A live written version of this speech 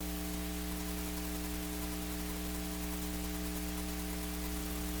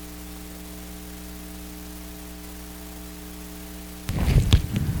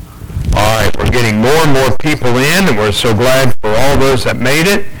more people in, and we're so glad for all those that made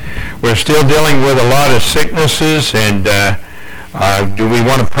it. We're still dealing with a lot of sicknesses, and do we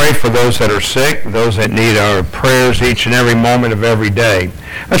want to pray for those that are sick, those that need our prayers each and every moment of every day?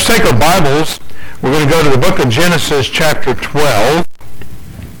 Let's take our Bibles. We're going to go to the book of Genesis chapter 12.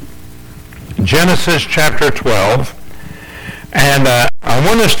 Genesis chapter 12. And I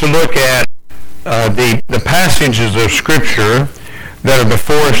want us to look at the passages of Scripture that are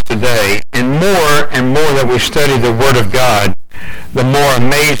before us today. And more that we study the Word of God, the more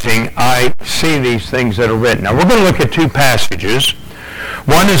amazing I see these things that are written. Now, we're going to look at two passages.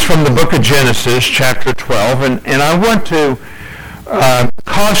 One is from the book of Genesis, chapter 12, and I want to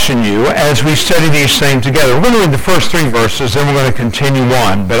caution you as we study these things together. We're going to read the first three verses, then we're going to continue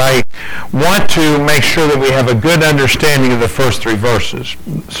on. But I want to make sure that we have a good understanding of the first three verses.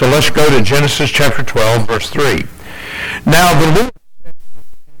 So let's go to Genesis chapter 12, verse 3. Now the Lord said,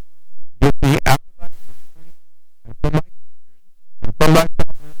 "Get thee out of thy country, and from thy kindred, and from thy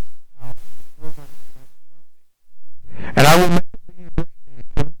father's house, and I will make thee a great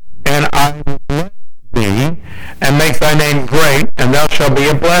nation, and I will bless thee, and make thy name great, and thou shalt be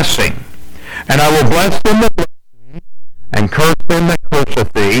a blessing. And I will bless them that bless thee, and curse them that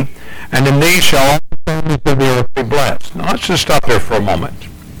curseth thee, and in thee shall all the families of the earth be blessed." Now let's just stop there for a moment.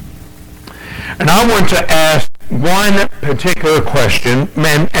 And I want to ask one particular question,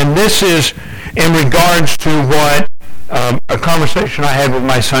 and this is in regards to what a conversation I had with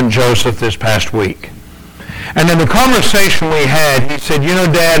my son Joseph this past week. And in the conversation we had, he said, "You know,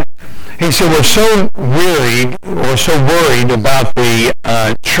 Dad," he said, "we're so wearied or so worried about the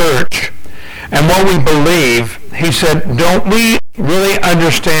church and what we believe." He said, "Don't we really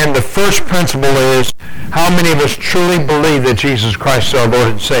understand the first principle is how many of us truly believe that Jesus Christ is our Lord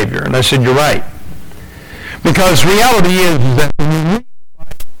and Savior?" And I said, "You're right." Because reality is that when you read the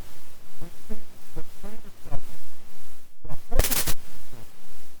Bible, we see the plan of salvation,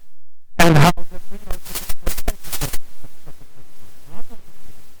 and how that we are to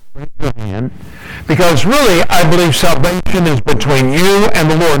raise your hand, because really I believe salvation is between you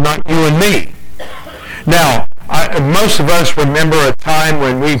and the Lord, not you and me. Now, most of us remember a time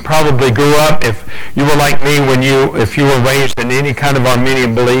when we probably grew up, if you were like me, if you were raised in any kind of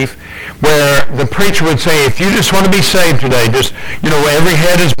Arminian belief, where the preacher would say, "If you just want to be saved today, just, every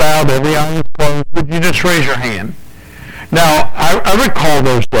head is bowed, every eye is closed, would you just raise your hand?" Now, I recall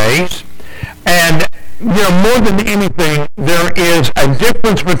those days, and more than anything, there is a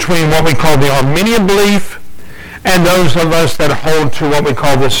difference between what we call the Arminian belief and those of us that hold to what we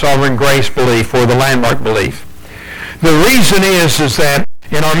call the sovereign grace belief or the landmark belief. The reason is that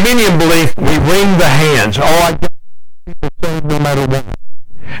in Arminian belief, we wring the hands. "Oh, I get people saved no matter what."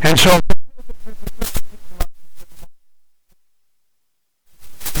 And so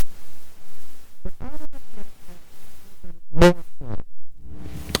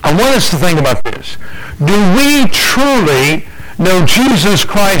I want us to think about this. Do we truly know Jesus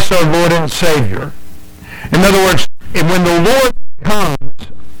Christ, our Lord and Savior? In other words, when the Lord comes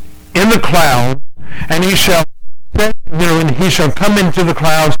in the cloud, and he shall come into the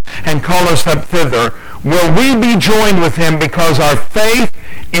clouds and call us up thither, will we be joined with him because our faith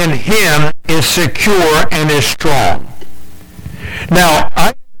in him is secure and is strong? Now,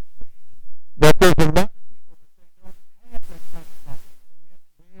 I understand that there's a lot of people that they don't have that kind of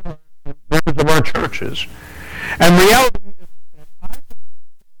confidence. We are members of our churches. And reality is that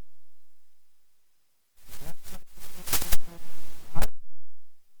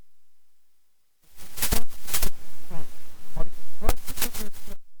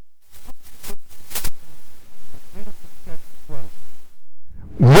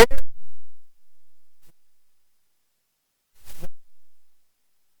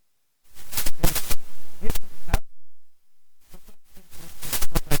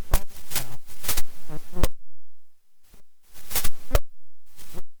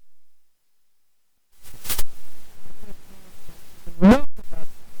where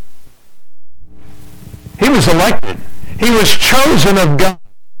he was elected. He was chosen of God.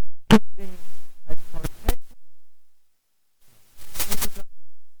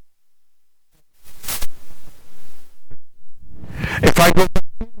 If I go back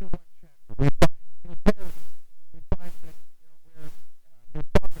into one chapter, we find his heritage. We find that where his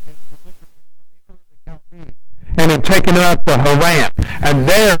father had delivered him from the Ur of the Chaldees and had taken him up to Haran. And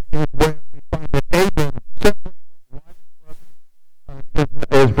there is where we find that Abram separated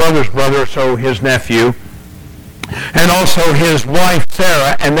his brother's brother, so his nephew, and also his wife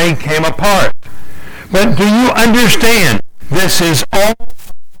Sarah, and they came apart. But do you understand? This is all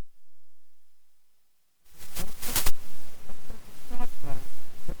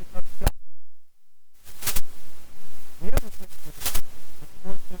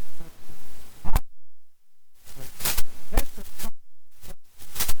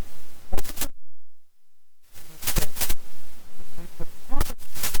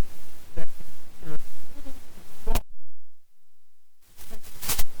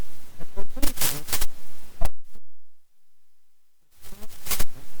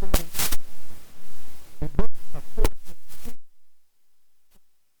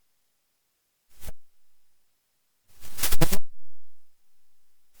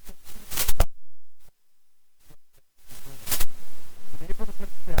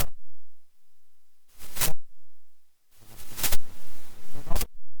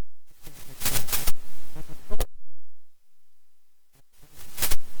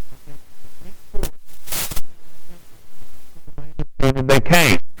did they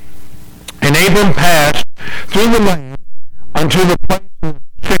came. And Abram passed through the land unto the place of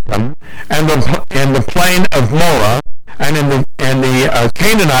Shechem and the plain of Moreh, and the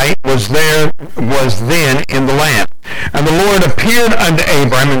Canaanite was then in the land. And the Lord appeared unto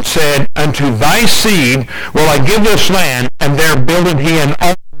Abram and said, Unto thy seed will I give this land, and there builded he an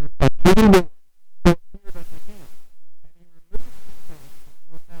altar unto the Lord.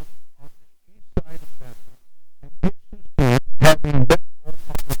 Having Bethel on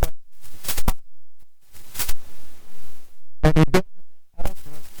the west, and he built an altar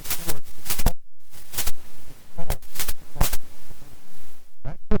unto the Lord.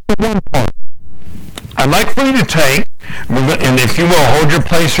 That's just the one part. I'd like for you to take, and if you will, hold your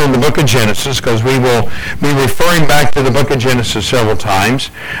place here in the book of Genesis, because we will be referring back to the book of Genesis several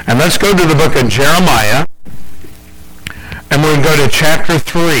times. And let's go to the book of Jeremiah, and we'll go to chapter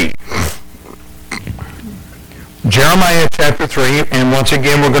 3. Jeremiah chapter 3, and once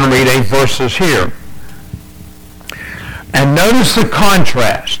again we're going to read 8 verses here. And notice the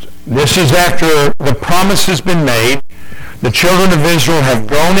contrast. This is after the promise has been made. The children of Israel have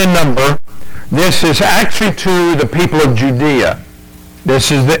grown in number. This is actually to the people of Judea.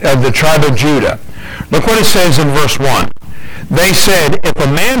 This is of the tribe of Judah. Look what it says in verse 1. They said, if a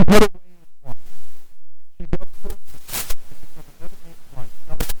man put away his wife, she goes forth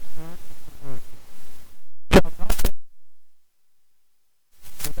shall not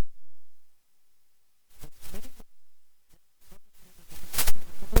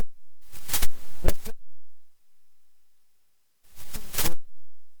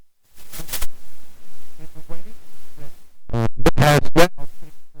has thou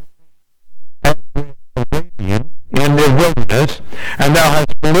as with Arabian in the wilderness, and thou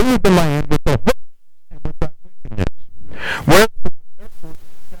hast polluted the land with the whoredom and with thy wickedness. Wherefore, therefore,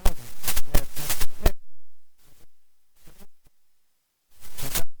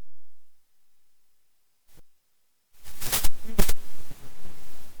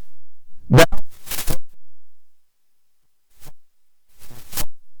 thou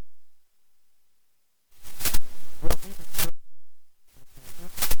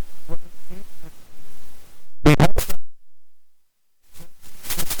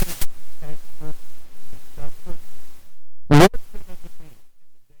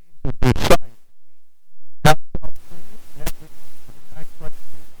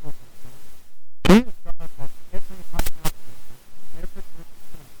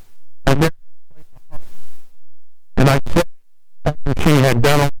and I said, after she had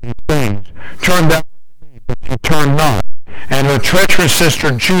done all these things, turn thou unto me, but she turned not. And her treacherous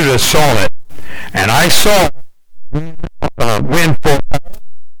sister Judah saw it. And I saw when for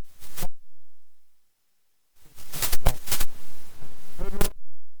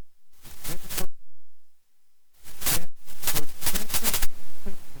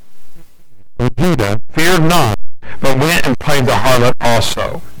all Judah feared not, but went and played the harlot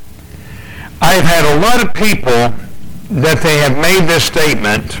also. I've had a lot of people that they have made this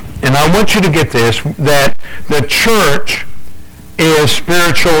statement, and I want you to get this, that the church is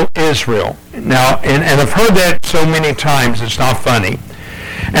spiritual Israel. Now, and I've heard that so many times, it's not funny.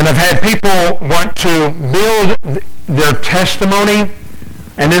 And I've had people want to build their testimony,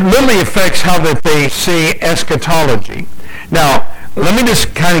 and it really affects how that they see eschatology. Now, let me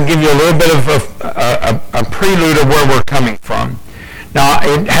just kind of give you a little bit of a prelude of where we're coming from. Now,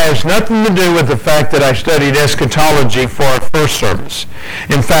 it has nothing to do with the fact that I studied eschatology for our first service.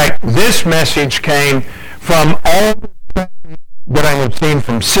 In fact, this message came from all the traffic that I have seen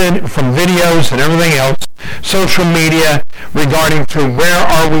from videos and everything else, social media, regarding to where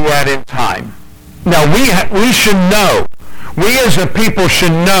are we at in time. Now, we should know, we as a people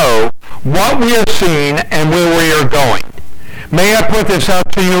should know what we are seeing and where we are going. May I put this out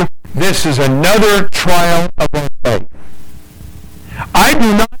to you? This is another trial of our faith. I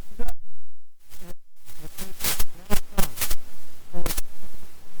do not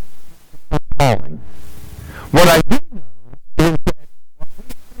calling. What I do know is that what we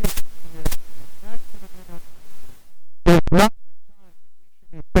see is not the time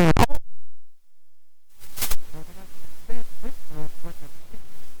that we should be saying,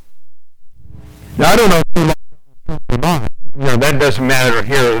 now, I don't know if you like Donald Trump or not. That doesn't matter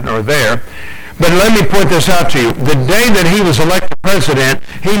here or there. But let me point this out to you. The day that he was elected president,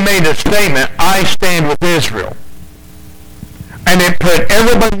 he made a statement, I stand with Israel. And it put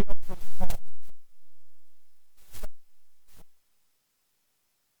everybody else on the phone.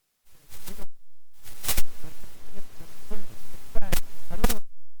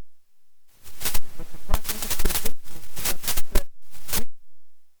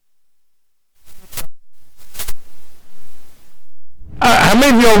 How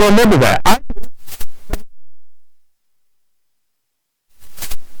many of y'all remember that?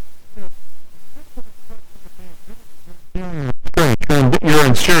 You're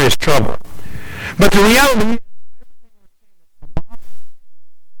in serious trouble. But the reality is,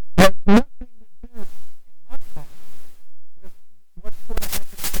 has nothing to do with what's going to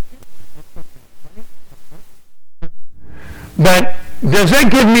happen. But does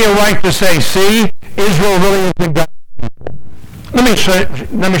that give me a right to say, see, Israel really isn't God's people?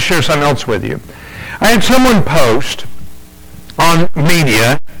 Let me share something else with you. I had someone post on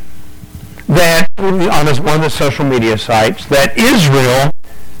media that, on one of the social media sites, that Israel,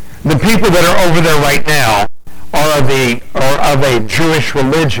 the people that are over there right now, are of a Jewish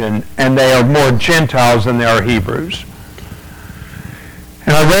religion, and they are more Gentiles than they are Hebrews.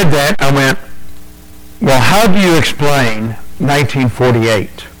 And I read that, I went, well, how do you explain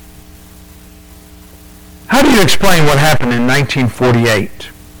 1948? How do you explain what happened in 1948?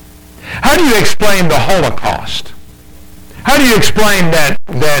 How do you explain the Holocaust? How do you explain that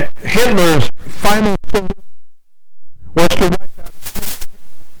Hitler's final solution was to wipe out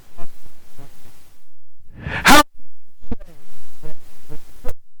how can you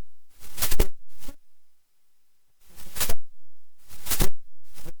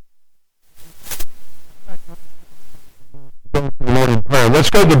say that the Lord in prayer? Let's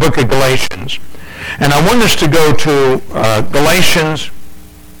go to the book of Galatians. And I want us to go to Galatians.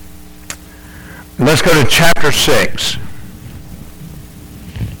 Let's go to chapter 6.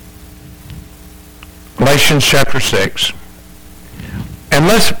 Galatians chapter 6. And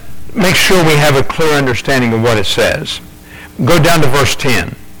let's make sure we have a clear understanding of what it says. Go down to verse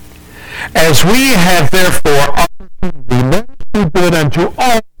 10. As we have therefore opportunity, let us do good unto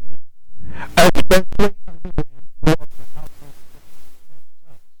all men, especially unto them who are of the household of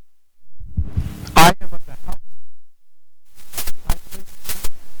God. I am of the household.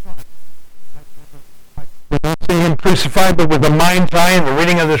 We don't see him crucified, but with the mind's eye and the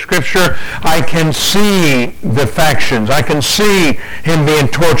reading of the Scripture, I can see the factions. I can see him being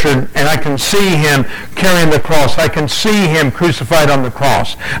tortured, and I can see him carrying the cross. I can see him crucified on the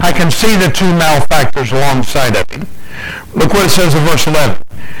cross. I can see the two malefactors alongside of him. Look what it says in verse 11.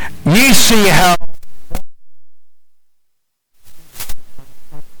 Ye see how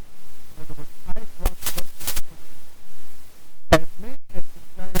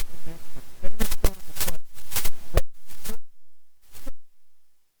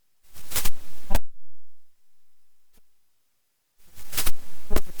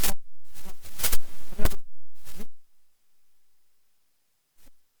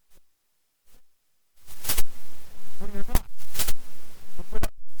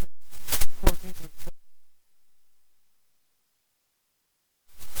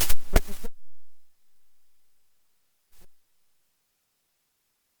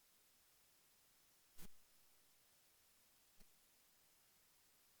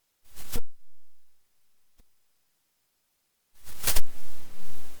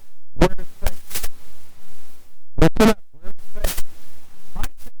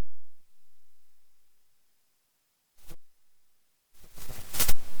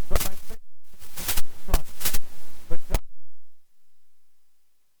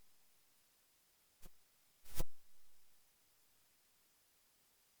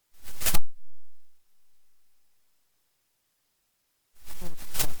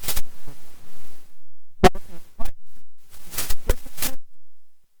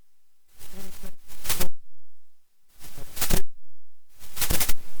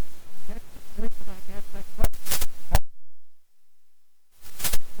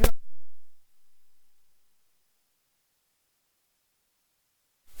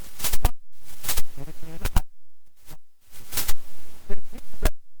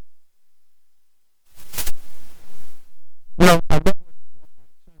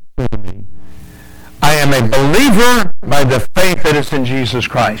a believer by the faith that is in Jesus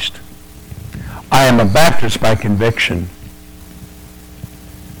Christ. I am a Baptist by conviction.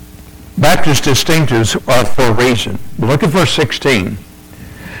 Baptist distinctives are for a reason. Look at verse 16.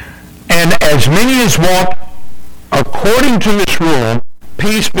 And as many as walk according to this rule,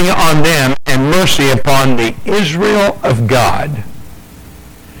 peace be on them and mercy upon the Israel of God.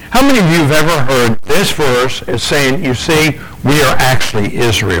 How many of you have ever heard this verse as saying, you see, we are actually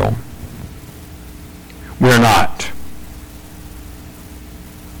Israel? We're not.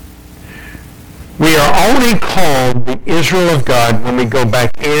 We are only called the Israel of God when we go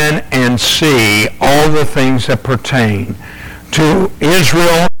back in and see all the things that pertain to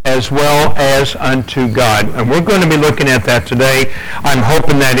Israel as well as unto God. And we're going to be looking at that today. I'm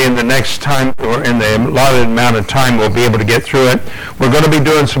hoping that in the next time, or in the allotted amount of time, we'll be able to get through it. We're going to be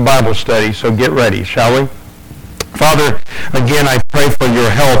doing some Bible study, so get ready, shall we? Father, again, I pray for your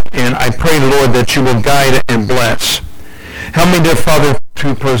help, and I pray, Lord, that you will guide and bless. Help me, dear Father,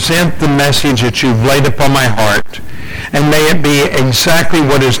 to present the message that you've laid upon my heart, and may it be exactly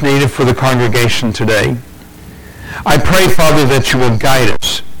what is needed for the congregation today. I pray, Father, that you will guide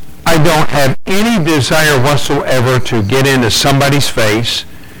us. I don't have any desire whatsoever to get into somebody's face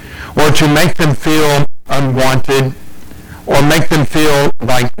or to make them feel unwanted or make them feel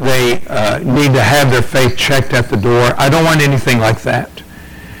like they need to have their faith checked at the door. I don't want anything like that.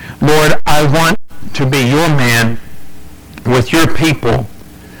 Lord, I want to be your man with your people.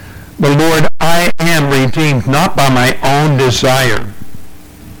 But Lord, I am redeemed not by my own desire,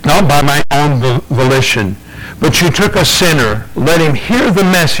 not by my own volition, but you took a sinner, let him hear the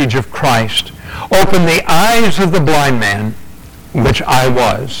message of Christ, open the eyes of the blind man, which I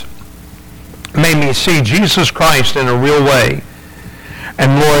was, made me see Jesus Christ in a real way.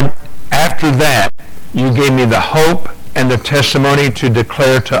 And Lord, after that, you gave me the hope and the testimony to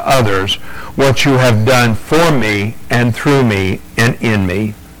declare to others what you have done for me and through me and in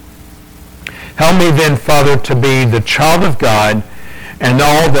me. Help me then, Father, to be the child of God and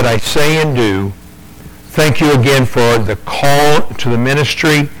all that I say and do. Thank you again for the call to the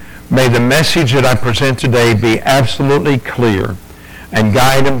ministry. May the message that I present today be absolutely clear, and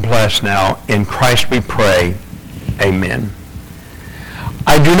guide and bless now. In Christ we pray. Amen.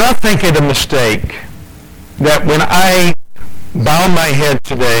 I do not think it a mistake that when I bowed my head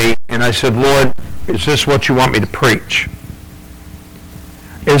today and I said, Lord, is this what you want me to preach?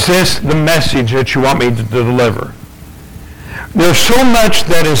 Is this the message that you want me to deliver? There's so much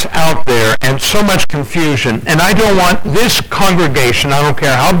that is out there and so much confusion, and I don't want this congregation, I don't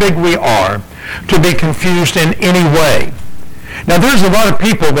care how big we are, to be confused in any way. Now, there's a lot of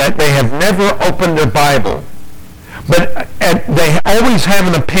people that they have never opened their Bible, but they always have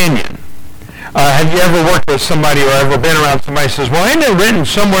an opinion. Have you ever worked with somebody or ever been around somebody who says, well, ain't it written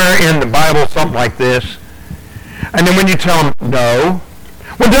somewhere in the Bible something like this? And then when you tell them, no.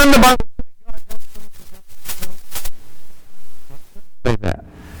 Well, doesn't the Bible say that?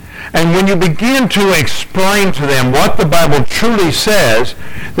 And when you begin to explain to them what the Bible truly says,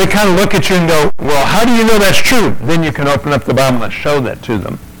 they kind of look at you and go, well, how do you know that's true? Then you can open up the Bible and show that to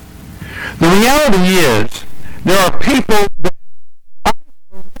them. The reality is, there are people that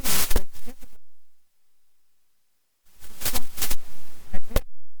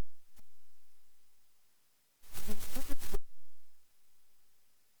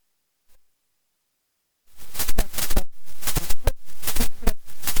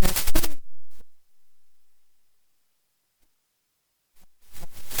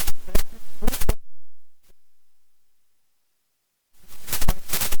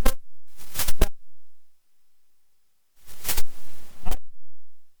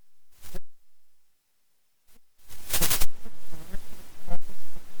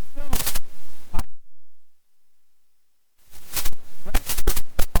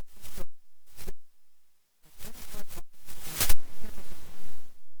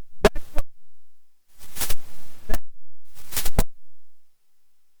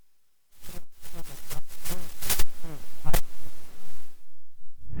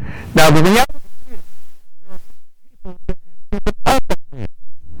now the reality is,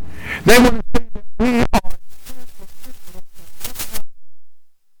 they want to say that we are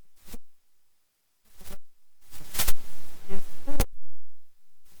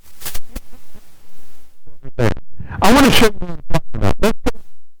I want to show you what I'm talking about. Let's go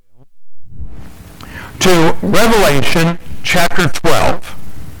to Revelation chapter 12.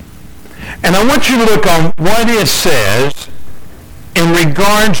 And I want you to look on what it says in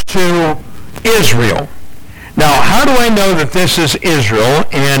regards to Israel. Now, how do I know that this is Israel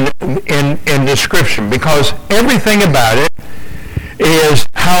in description? Because everything about it is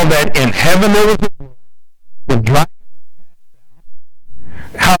how that in heaven there was a war, the dragon was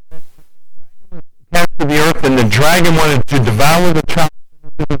cast out, how the dragon was cast to the earth, and the dragon wanted to devour the child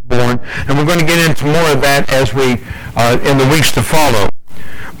that was born. And we're going to get into more of that as we in the weeks to follow.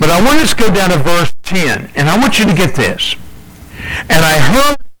 But I want us to go down to verse 10, and I want you to get this. And I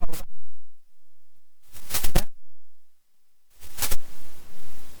heard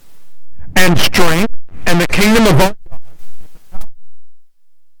and strength and the kingdom of our God.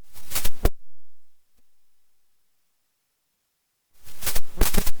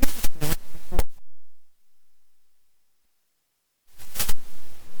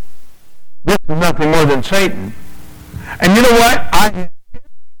 This is nothing more than Satan. And you know what? I have every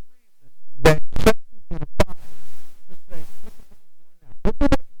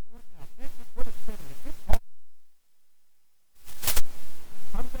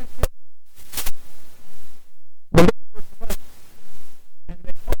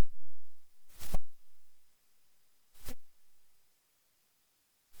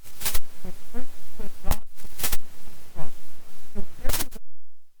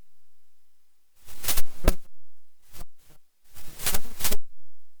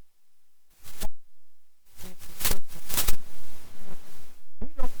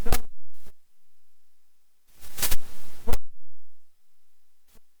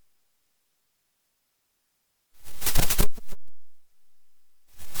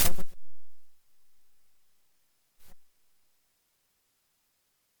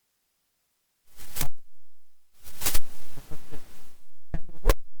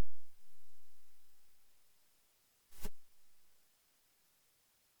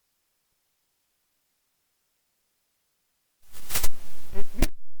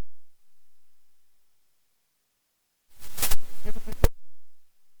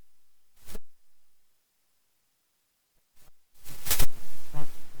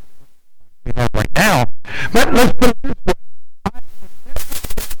Let's put it this way.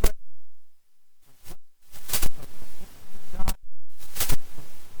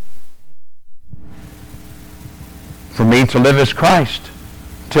 For me to live is Christ.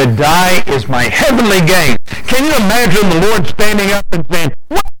 To die is my heavenly gain. Can you imagine the Lord standing up and saying,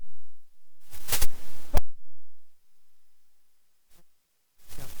 what?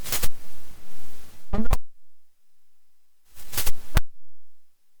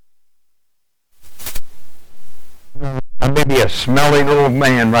 I may be a smelly little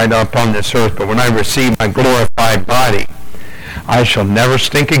man right up on this earth, but when I receive my glorified body, I shall never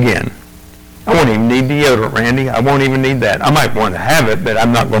stink again. I won't even need deodorant, Randy. I won't even need that. I might want to have it, but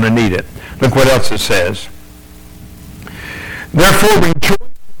I'm not going to need it. Look what else it says. Therefore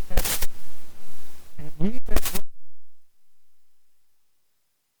rejoice and ye that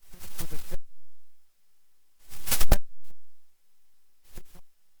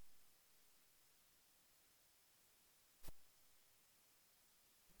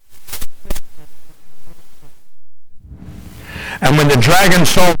and when the dragon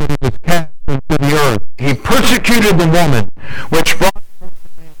saw that he was cast into the earth, he persecuted the woman which brought forth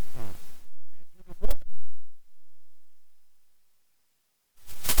the man.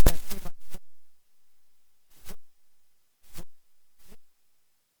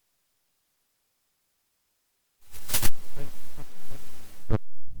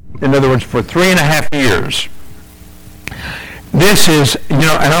 In other words, for 3.5 years. This is, and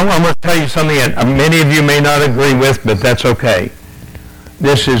I'm going to tell you something that many of you may not agree with, but that's okay.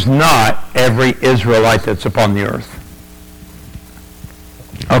 This is not every Israelite that's upon the earth.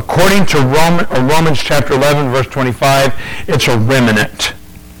 According to Romans chapter 11, verse 25, it's a remnant.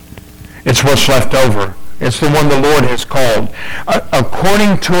 It's what's left over. It's the one the Lord has called.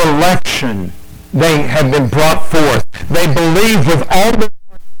 According to election, they have been brought forth. They believe with all their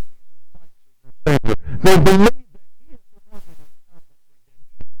heart. They believe.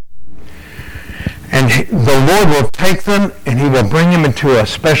 And the Lord will take them and he will bring them into a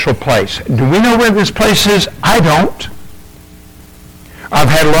special place. Do we know where this place is? I don't. I've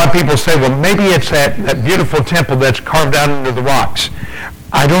had a lot of people say, well, maybe it's that beautiful temple that's carved out into the rocks.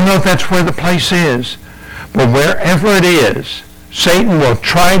 I don't know if that's where the place is. But wherever it is, Satan will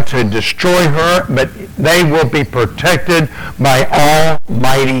try to destroy her, but they will be protected by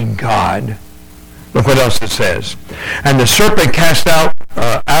Almighty God. Look what else it says. And the serpent cast out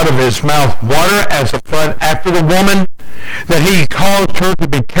of his mouth water as a flood after the woman, that he caused her to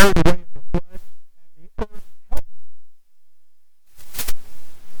be carried away in the flood.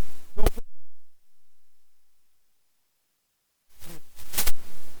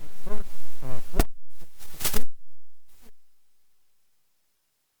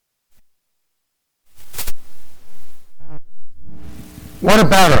 What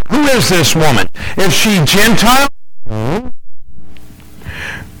about her? Who is this woman? Is she Gentile? Mm-hmm.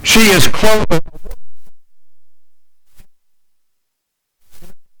 She is clothed.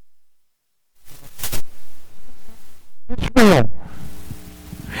 Israel.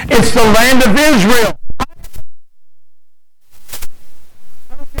 It's the land of Israel.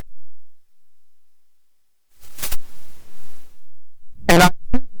 And I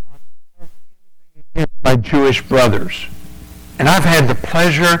do not have anything against my Jewish brothers. And I've had the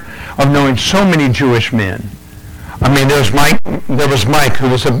pleasure of knowing so many Jewish men. I mean, there was Mike, who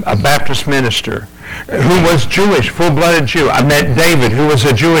was a Baptist minister, who was Jewish, full-blooded Jew. I met David, who was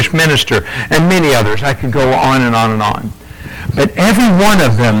a Jewish minister, and many others. I could go on and on and on. But every one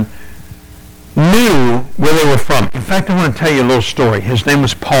of them knew where they were from. In fact, I want to tell you a little story. His name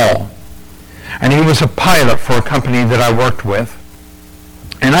was Paul, and he was a pilot for a company that I worked with.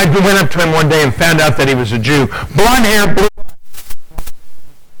 And I went up to him one day and found out that he was a Jew. Blonde hair, blue eyes.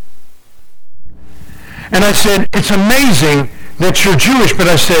 And I said, it's amazing that you're Jewish, but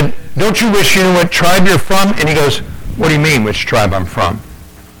I said, don't you wish you knew what tribe you're from? And he goes, what do you mean, which tribe I'm from?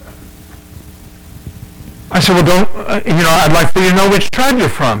 I said, well, I'd like for you to know which tribe you're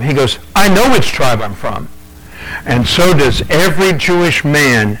from. He goes, I know which tribe I'm from. And so does every Jewish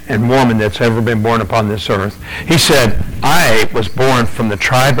man and woman that's ever been born upon this earth. He said, I was born from the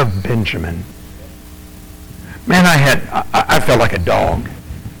tribe of Benjamin. Man, I felt like a dog.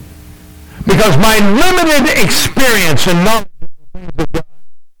 Because my limited experience and knowledge of the things of God,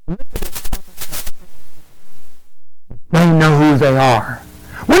 they know who they are.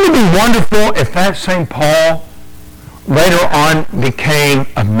 Wouldn't it be wonderful if that same Paul later on became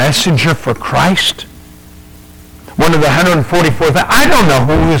a messenger for Christ? One of the 144,000. I don't know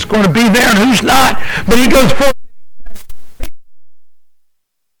who is going to be there and who's not, but he goes forth.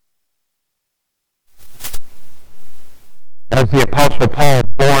 as the Apostle Paul,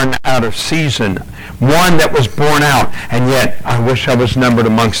 born out of season, one that was born out, and yet I wish I was numbered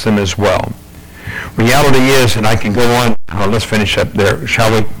amongst them as well. Reality is, and I can go on, let's finish up there,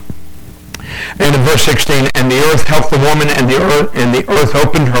 shall we? And in verse 16, and the earth helped the woman, and the earth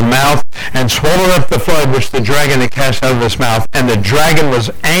opened her mouth and swallowed up the flood which the dragon had cast out of his mouth. And the dragon was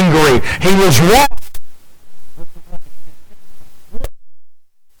angry. He was wroth.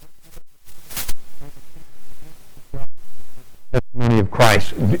 Testimony of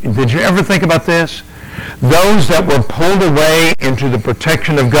Christ. Did you ever think about this? Those that were pulled away into the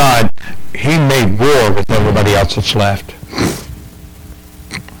protection of God, he made war with everybody else that's left.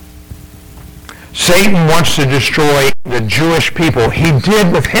 Satan wants to destroy the Jewish people. He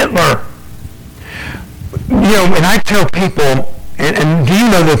did with Hitler. You know, and I tell people, and do you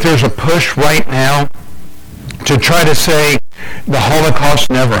know that there's a push right now to try to say the Holocaust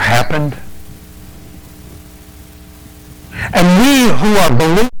never happened? And we who are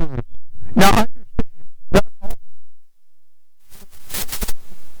believers, now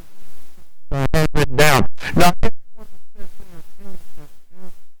understand, written down. Now,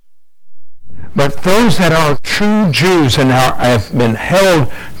 but those that are true Jews and have been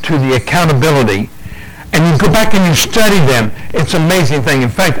held to the accountability, and you go back and you study them, it's an amazing thing. In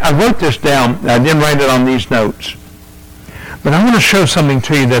fact, I wrote this down. I didn't write it on these notes. But I want to show something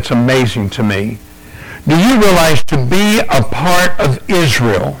to you that's amazing to me. Do you realize to be a part of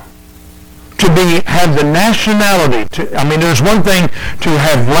Israel, to have the nationality, there's one thing to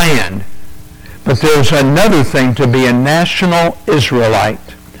have land, but there's another thing to be a national Israelite.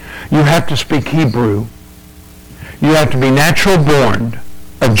 You have to speak Hebrew. You have to be natural born,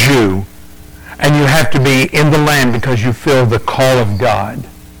 a Jew, and you have to be in the land because you feel the call of God.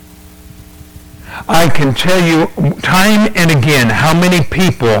 I can tell you time and again how many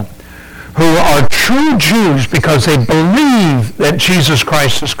people who are true Jews because they believe that Jesus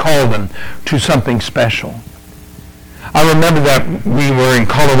Christ has called them to something special. I remember that we were in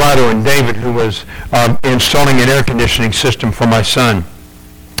Colorado and David, who was installing an air conditioning system for my son.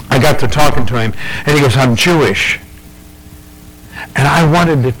 I got to talking to him, and he goes, I'm Jewish. And I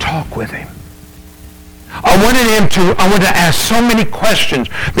wanted to talk with him. I wanted to ask so many questions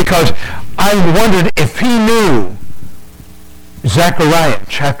because I wondered if he knew Zechariah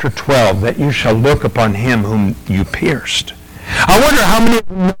chapter 12, that you shall look upon him whom you pierced. I wonder how many of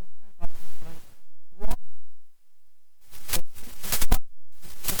you know.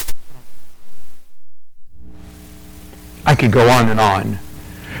 I could go on and on.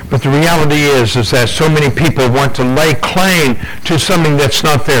 But the reality is that so many people want to lay claim to something that's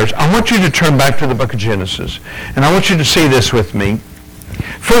not theirs. I want you to turn back to the book of Genesis, and I want you to see this with me.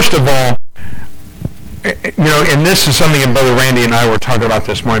 First of all, and this is something that Brother Randy and I were talking about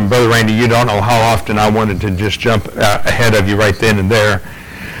this morning. Brother Randy, you don't know how often I wanted to just jump ahead of you right then and there.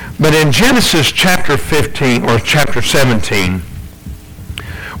 But in Genesis chapter 15 or chapter 17,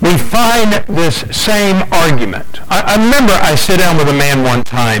 we find this same argument. I remember I sat down with a man one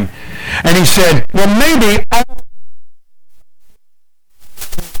time, and he said, well, maybe all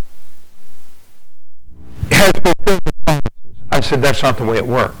has fulfilled the promises. I said, that's not the way it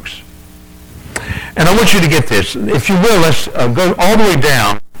works. And I want you to get this. If you will, let's go all the way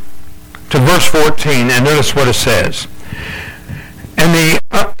down to verse 14, and notice what it says. And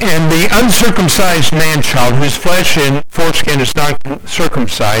the uncircumcised man-child, whose flesh and foreskin is not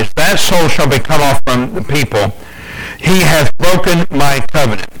circumcised, that soul shall be cut off from the people. He hath broken my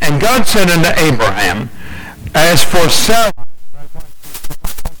covenant. And God said unto Abraham, as for Sarah,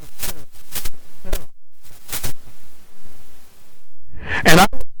 and I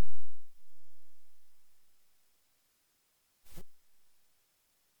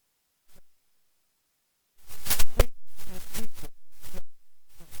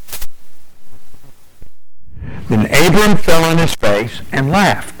Then Abram fell on his face and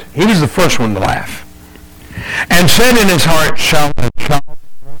laughed. He was the first one to laugh. And said in his heart, shall a child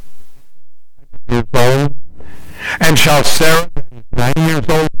be 100 years old? And shall Sarah that is 90 years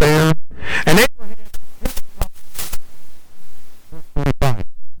old bear? And Abraham,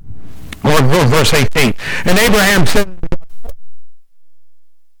 or verse 18, and Abraham said,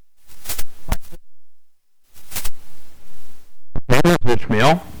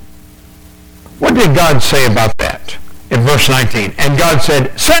 Ishmael. What did God say about that in verse 19? And God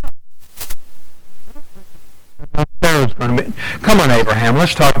said, Sarah's going to be... Come on, Abraham,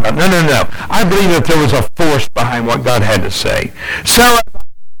 let's talk about it. No. I believe that there was a force behind what God had to say. Sarah...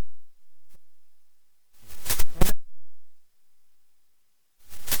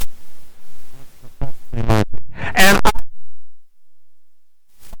 And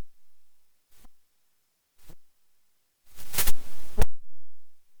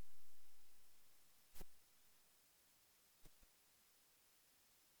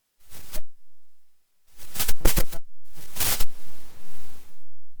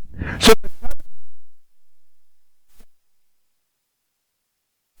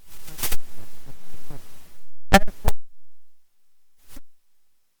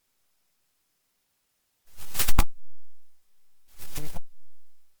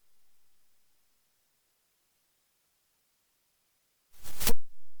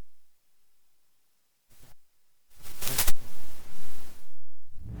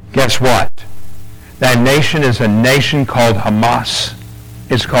guess what? That nation is a nation called Hamas.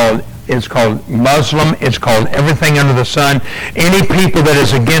 It's called Muslim. It's called everything under the sun. Any people that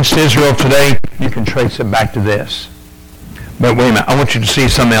is against Israel today, you can trace it back to this. But wait a minute, I want you to see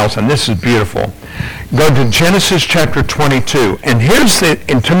something else, and this is beautiful. Go to Genesis chapter 22, and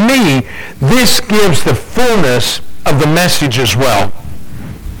and to me, this gives the fullness of the message as well.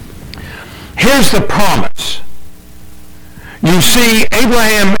 Here's the promise. You see,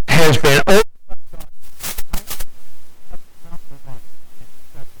 Abraham has been over.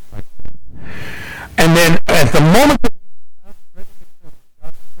 And then at the moment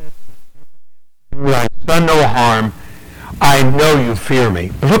thy son no harm, I know you fear me.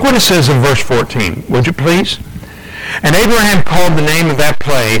 But look what it says in verse 14. Would you please? And Abraham called the name of that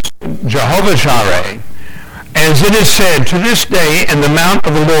place Jehovah-Jireh, as it is said, to this day in the mount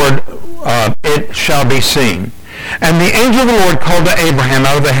of the Lord it shall be seen. And the angel of the Lord called to Abraham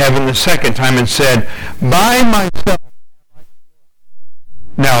out of the heaven the second time and said, by myself.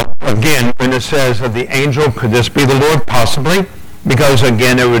 Now, again, when it says of the angel, could this be the Lord? Possibly. Because,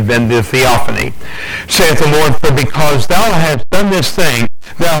 again, it would have been the theophany. Saith the Lord, for because thou hast done this thing,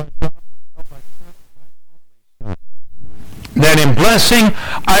 that in blessing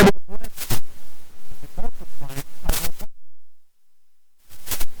I will bless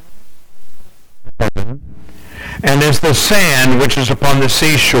you. And as the sand which is upon the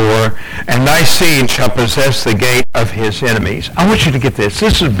seashore, and thy seed shall possess the gate of his enemies. I want you to get this.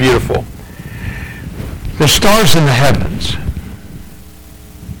 This is beautiful. The stars in the heavens.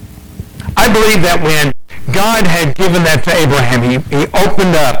 I believe that when God had given that to Abraham, he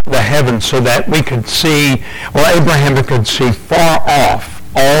opened up the heavens so that we could see, or Abraham could see far off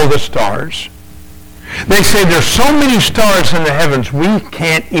all the stars. They say there's so many stars in the heavens, we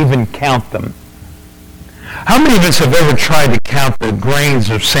can't even count them. How many of us have ever tried to count the grains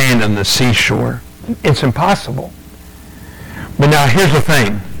of sand on the seashore? It's impossible. But now here's the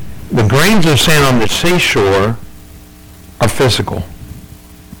thing. The grains of sand on the seashore are physical.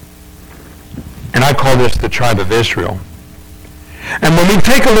 And I call this the tribe of Israel. And when we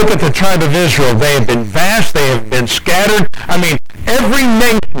take a look at the tribe of Israel, they have been vast, they have been scattered. I mean, every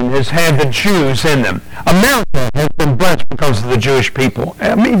nation has had the Jews in them. America has been blessed because of the Jewish people.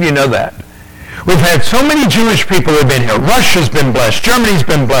 How many of you know that? We've had so many Jewish people who have been here. Russia's been blessed. Germany's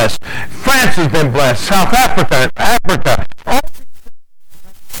been blessed. France has been blessed. South Africa. All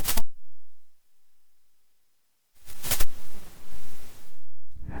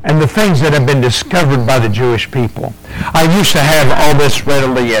and the things that have been discovered by the Jewish people. I used to have all this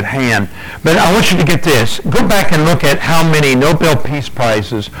readily at hand, but I want you to get this. Go back and look at how many Nobel Peace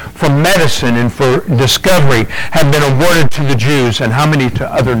Prizes for medicine and for discovery have been awarded to the Jews and how many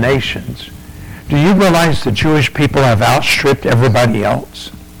to other nations. Do you realize the Jewish people have outstripped everybody else?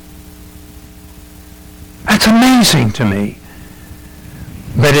 That's amazing to me.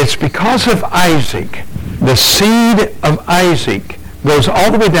 But it's because of Isaac. The seed of Isaac goes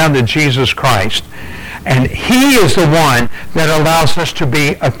all the way down to Jesus Christ. And he is the one that allows us to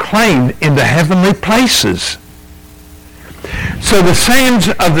be acclaimed in the heavenly places. So the sands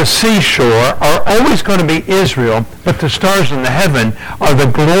of the seashore are always going to be Israel, but the stars in the heaven are the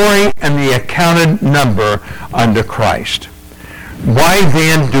glory and the accounted number under Christ. Why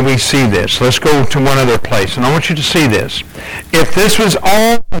then do we see this? Let's go to one other place, and I want you to see this. If this was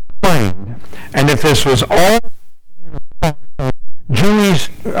all acclaimed, and if this was all of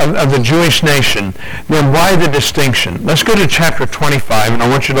the Jewish nation, then why the distinction? Let's go to chapter 25, and I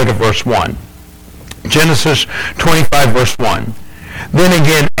want you to look at verse 1. Genesis 25, verse 1. Then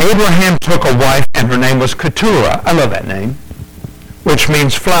again, Abraham took a wife, and her name was Keturah. I love that name, which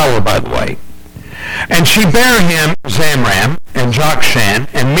means flower, by the way. And she bare him Zamram, and Jokshan,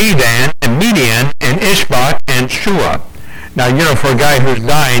 and Medan, and Median, and Ishbak, and Shua. Now, for a guy who's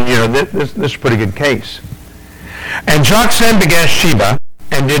dying, this is a pretty good case. And Jokshan begat Sheba,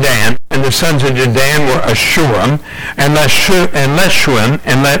 and Dedan, and the sons of Dedan were Ashurim, and Leshuim,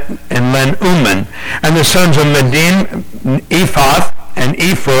 and Lenuman, and the sons of Medin, Ephath, and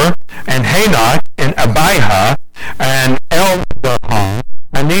Ephor, and Hanok, and Abijah, and Eldahan,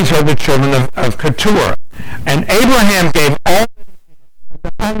 and these are the children of Keturah. And Abraham gave all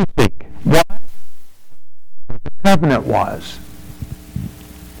to Isaac. Why? The covenant was.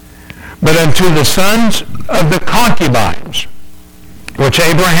 But unto the sons of the concubines, which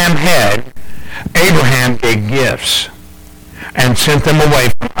Abraham had, Abraham gave gifts and sent them away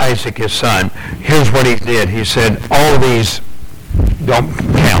from Isaac his son. Here's what he did. He said, all of these don't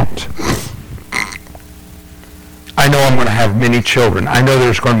count. I know I'm going to have many children. I know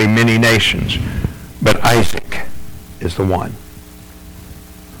there's going to be many nations. But Isaac is the one.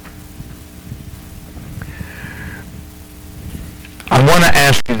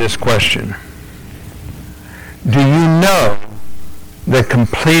 ask you this question. Do you know the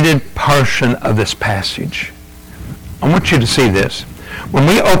completed portion of this passage? I want you to see this. When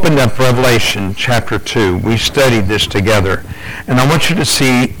we opened up Revelation chapter 2, we studied this together. And I want you to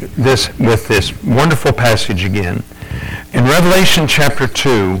see this with this wonderful passage again. In Revelation chapter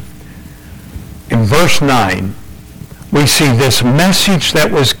 2, in verse 9, we see this message that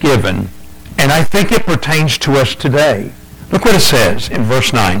was given, and I think it pertains to us today. Look what it says in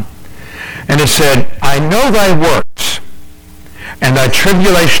verse 9. And it said, I know thy works, and thy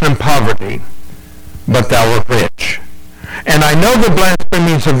tribulation and poverty, but thou art rich. And I know the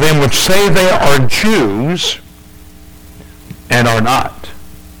blasphemies of them which say they are Jews, and are not,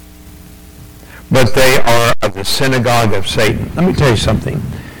 but they are of the synagogue of Satan. Let me tell you something.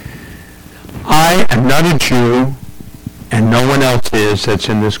 I am not a Jew, and no one else is that's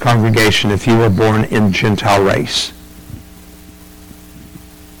in this congregation if you were born in Gentile race.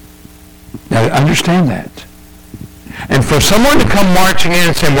 Now, understand that. And for someone to come marching in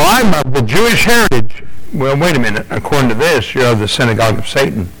and say, well, I'm of the Jewish heritage. Well, wait a minute. According to this, you're of the synagogue of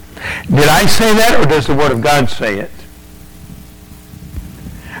Satan. Did I say that, or does the Word of God say it?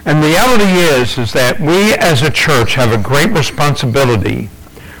 And the reality is that we as a church have a great responsibility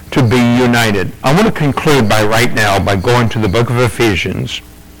to be united. I want to conclude right now by going to the book of Ephesians.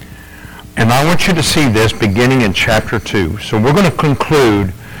 And I want you to see this beginning in chapter 2. So we're going to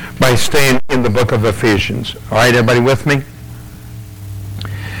conclude by staying in the book of Ephesians. All right, everybody with me?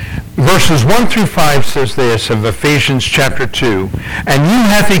 Verses 1 through 5 says this of Ephesians chapter 2. And you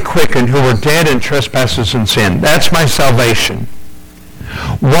hath he quickened who were dead in trespasses and sin. That's my salvation.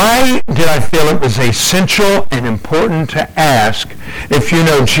 Why did I feel it was essential and important to ask if you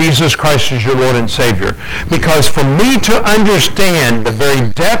know Jesus Christ is your Lord and Savior? Because for me to understand the very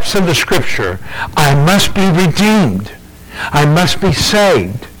depths of the Scripture, I must be redeemed. I must be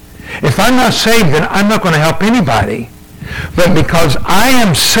saved. If I'm not saved, then I'm not going to help anybody. But because I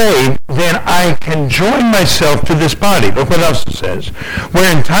am saved, then I can join myself to this body. Look what else it says.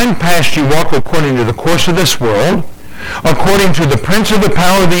 Where in time past you walked according to the course of this world, according to the prince of the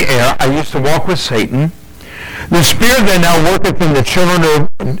power of the air. I used to walk with Satan. The spirit that now worketh in the children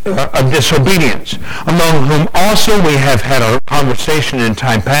of disobedience, among whom also we have had our conversation in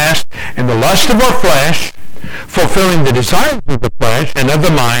time past, in the lust of our flesh, fulfilling the desires of the flesh and of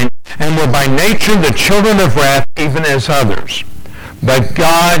the mind, and were by nature the children of wrath, even as others. But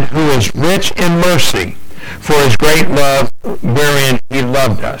God, who is rich in mercy, for his great love wherein he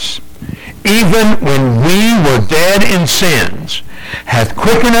loved us, even when we were dead in sins, hath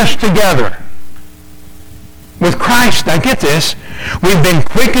quickened us together with Christ. Now get this. We've been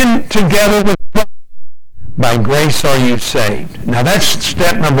quickened together with Christ. By grace are you saved. Now that's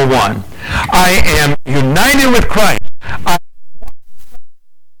step number one. I am united with Christ.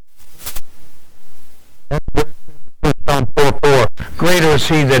 Psalm 4:4. Greater is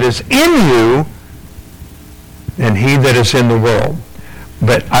he that is in you than he that is in the world.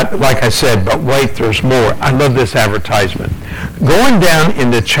 But like I said, but wait, there's more. I love this advertisement. Going down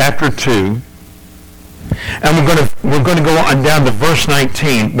into chapter 2, and we're going to go on down to verse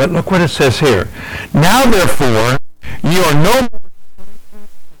 19. But look what it says here. Now therefore, you are no more.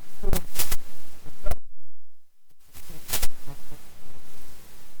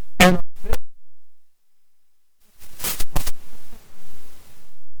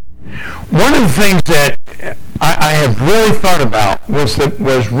 One of the things that I have really thought about was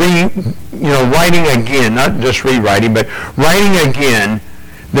writing again, not just rewriting, but writing again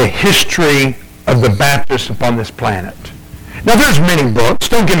the history of the Baptists upon this planet. Now there's many books,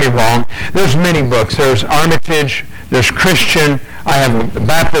 don't get me wrong, there's many books. There's Armitage, there's Christian, I have a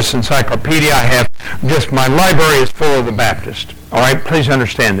Baptist encyclopedia, I have just, my library is full of the Baptist. All right, please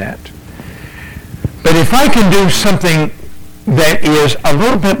understand that. But if I can do something that is a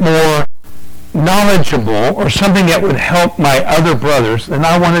little bit more knowledgeable or something that would help my other brothers, then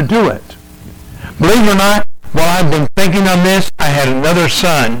I want to do it. Believe it or not, while I've been thinking on this, I had another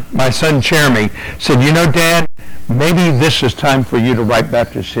son, my son Jeremy, said, you know, Dad, maybe this is time for you to write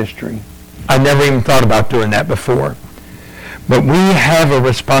Baptist history. I never even thought about doing that before. But we have a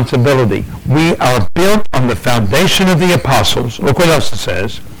responsibility. We are built on the foundation of the apostles. Look what else it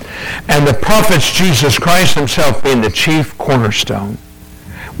says. And the prophets, Jesus Christ himself being the chief cornerstone.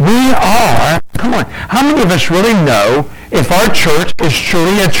 We are, come on, how many of us really know if our church is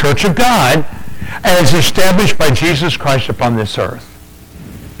truly a church of God as established by Jesus Christ upon this earth?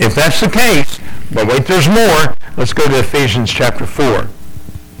 If that's the case, but wait, there's more. Let's go to Ephesians chapter 4.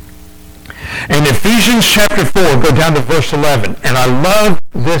 In Ephesians chapter 4, go down to verse 11. And I love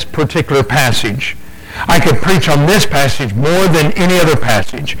this particular passage. I could preach on this passage more than any other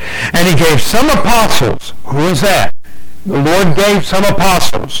passage. And he gave some apostles. Who is that? The Lord gave some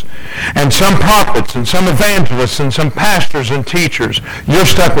apostles and some prophets and some evangelists and some pastors and teachers. You're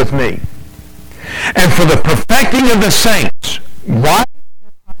stuck with me. And for the perfecting of the saints, why?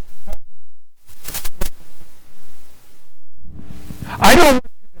 I don't.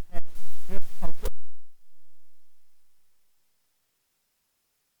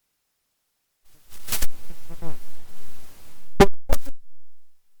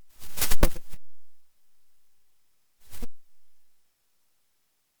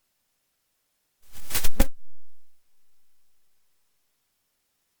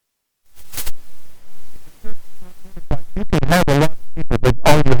 You can have a lot of people, but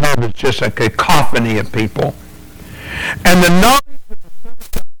all you have is just a cacophony of people. And the knowledge of the Son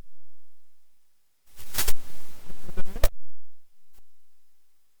of God,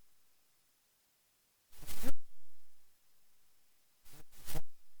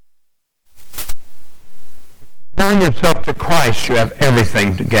 knowing yourself to Christ, you have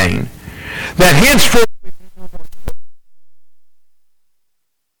everything to gain. That henceforth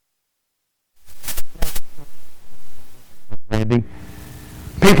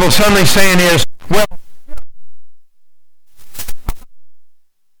people suddenly saying is, well,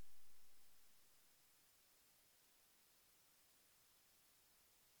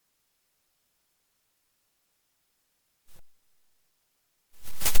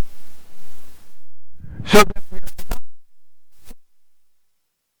 so that we are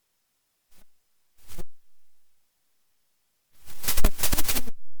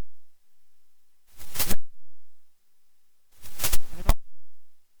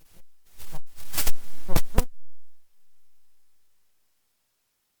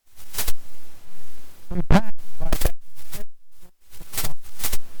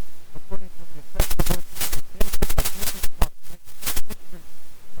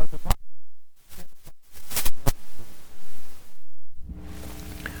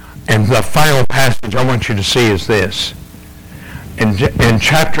And the final passage I want you to see is this. In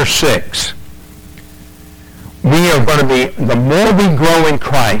chapter 6, we are going to be, the more we grow in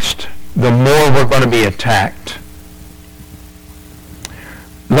Christ, the more we're going to be attacked.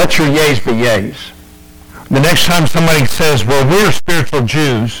 Let your yeas be yeas. The next time somebody says, well, we're spiritual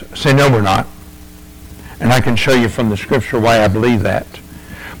Jews, say, no, we're not. And I can show you from the scripture why I believe that.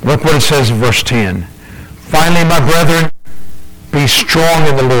 Look what it says in verse 10. Finally, my brethren, be strong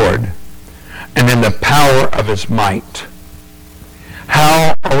in the Lord and in the power of his might.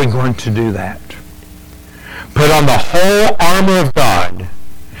 How are we going to do that? Put on the whole armor of God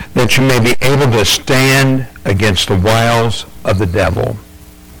that you may be able to stand against the wiles of the devil.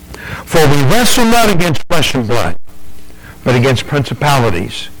 For we wrestle not against flesh and blood, but against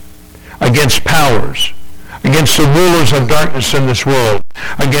principalities, against powers, against the rulers of darkness in this world,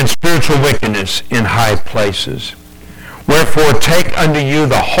 against spiritual wickedness in high places. Wherefore take unto you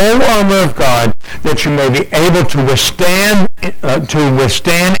the whole armor of God, that you may be able to withstand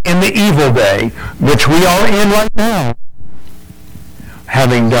in the evil day, which we are in right now,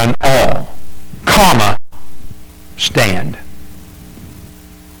 having done all, stand.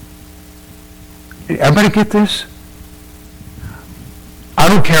 Did everybody get this? I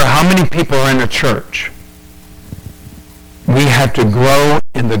don't care how many people are in a church. We have to grow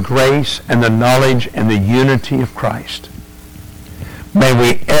in the grace and the knowledge and the unity of Christ. May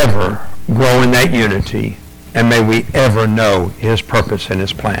we ever grow in that unity, and may we ever know his purpose and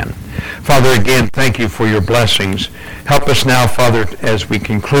his plan. Father, again, thank you for your blessings. Help us now, Father, as we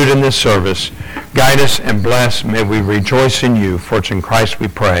conclude in this service. Guide us and bless. May we rejoice in you, for it's in Christ we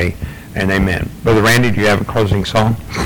pray, and amen. Brother Randy, do you have a closing song?